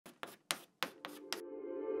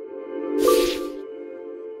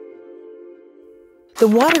The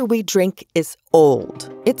water we drink is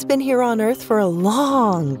old. It's been here on Earth for a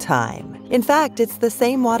long time. In fact, it's the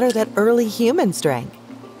same water that early humans drank.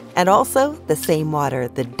 And also the same water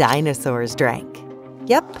the dinosaurs drank.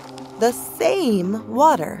 Yep, the same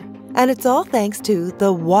water. And it's all thanks to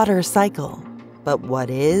the water cycle. But what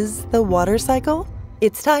is the water cycle?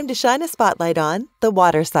 It's time to shine a spotlight on the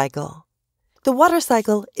water cycle. The water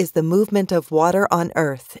cycle is the movement of water on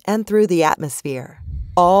Earth and through the atmosphere.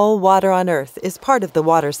 All water on Earth is part of the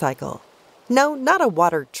water cycle. No, not a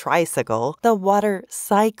water tricycle, the water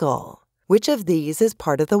cycle. Which of these is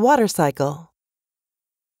part of the water cycle?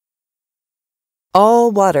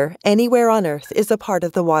 All water anywhere on Earth is a part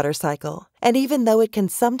of the water cycle. And even though it can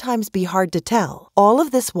sometimes be hard to tell, all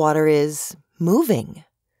of this water is moving.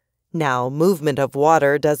 Now, movement of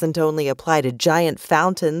water doesn't only apply to giant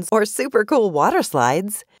fountains or super cool water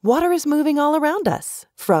slides. Water is moving all around us,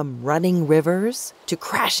 from running rivers to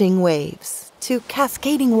crashing waves to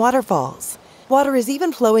cascading waterfalls. Water is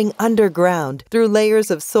even flowing underground through layers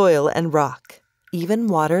of soil and rock. Even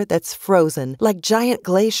water that's frozen like giant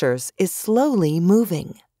glaciers is slowly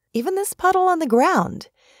moving. Even this puddle on the ground.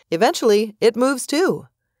 Eventually, it moves too.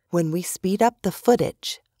 When we speed up the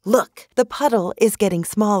footage, look, the puddle is getting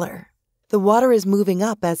smaller. The water is moving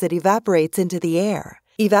up as it evaporates into the air.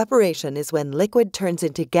 Evaporation is when liquid turns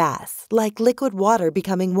into gas, like liquid water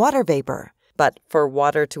becoming water vapor. But for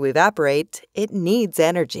water to evaporate, it needs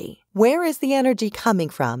energy. Where is the energy coming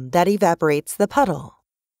from that evaporates the puddle?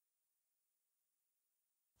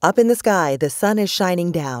 Up in the sky, the sun is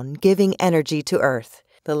shining down, giving energy to Earth.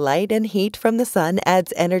 The light and heat from the sun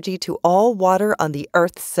adds energy to all water on the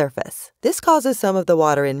Earth's surface. This causes some of the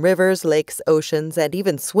water in rivers, lakes, oceans, and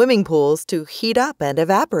even swimming pools to heat up and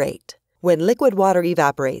evaporate. When liquid water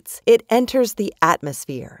evaporates, it enters the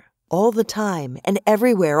atmosphere. All the time and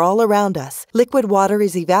everywhere all around us, liquid water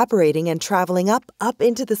is evaporating and traveling up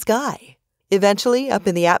into the sky. Eventually, up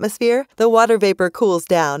in the atmosphere, the water vapor cools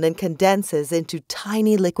down and condenses into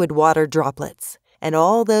tiny liquid water droplets. And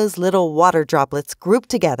all those little water droplets group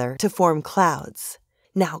together to form clouds.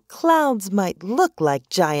 Now, clouds might look like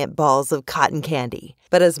giant balls of cotton candy,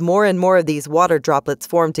 but as more and more of these water droplets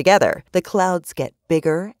form together, the clouds get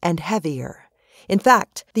bigger and heavier. In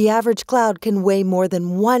fact, the average cloud can weigh more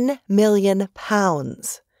than 1 million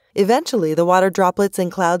pounds. Eventually, the water droplets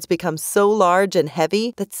in clouds become so large and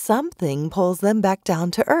heavy that something pulls them back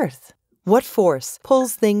down to Earth. What force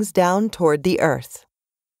pulls things down toward the Earth?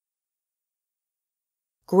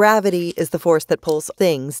 Gravity is the force that pulls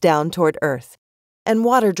things down toward Earth. And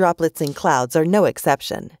water droplets in clouds are no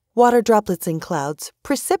exception. Water droplets in clouds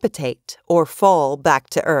precipitate or fall back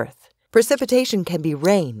to Earth. Precipitation can be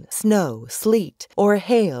rain, snow, sleet, or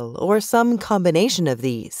hail, or some combination of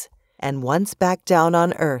these. And once back down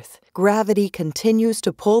on Earth, gravity continues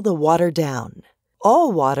to pull the water down.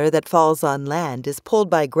 All water that falls on land is pulled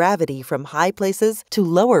by gravity from high places to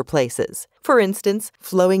lower places. For instance,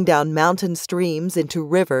 flowing down mountain streams into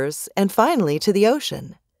rivers and finally to the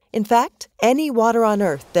ocean. In fact, any water on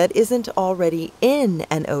Earth that isn't already in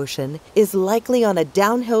an ocean is likely on a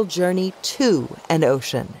downhill journey to an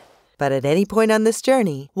ocean. But at any point on this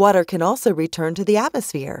journey, water can also return to the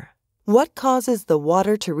atmosphere. What causes the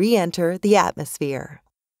water to re-enter the atmosphere?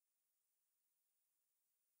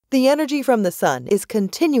 The energy from the sun is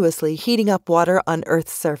continuously heating up water on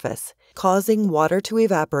Earth's surface, causing water to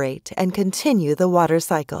evaporate and continue the water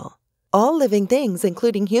cycle. All living things,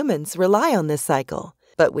 including humans, rely on this cycle.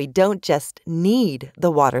 But we don't just need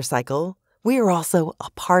the water cycle, we are also a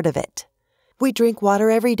part of it. We drink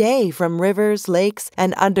water every day from rivers, lakes,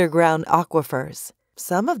 and underground aquifers.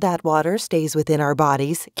 Some of that water stays within our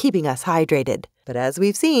bodies, keeping us hydrated. But as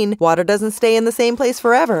we've seen, water doesn't stay in the same place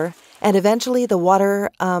forever, and eventually the water,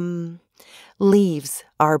 leaves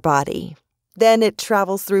our body. Then it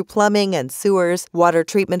travels through plumbing and sewers, water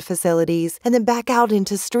treatment facilities, and then back out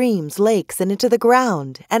into streams, lakes, and into the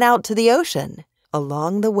ground, and out to the ocean.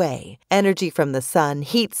 Along the way, energy from the sun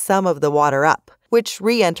heats some of the water up, which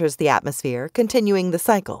re-enters the atmosphere, continuing the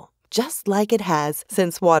cycle, just like it has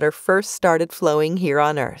since water first started flowing here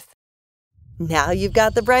on Earth. Now you've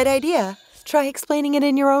got the bright idea. Try explaining it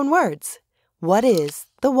in your own words. What is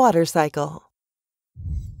the water cycle?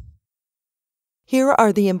 Here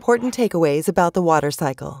are the important takeaways about the water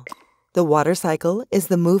cycle. The water cycle is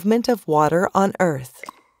the movement of water on Earth.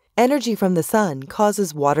 Energy from the sun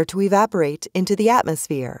causes water to evaporate into the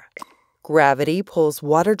atmosphere. Gravity pulls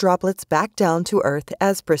water droplets back down to Earth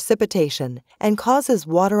as precipitation and causes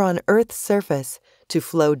water on Earth's surface to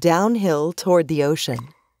flow downhill toward the ocean.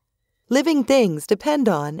 Living things depend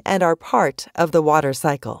on and are part of the water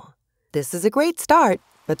cycle. This is a great start,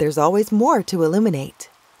 but there's always more to illuminate.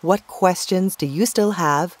 What questions do you still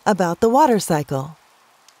have about the water cycle?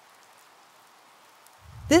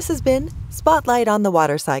 This has been Spotlight on the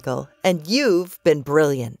Water Cycle, and you've been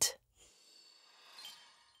brilliant.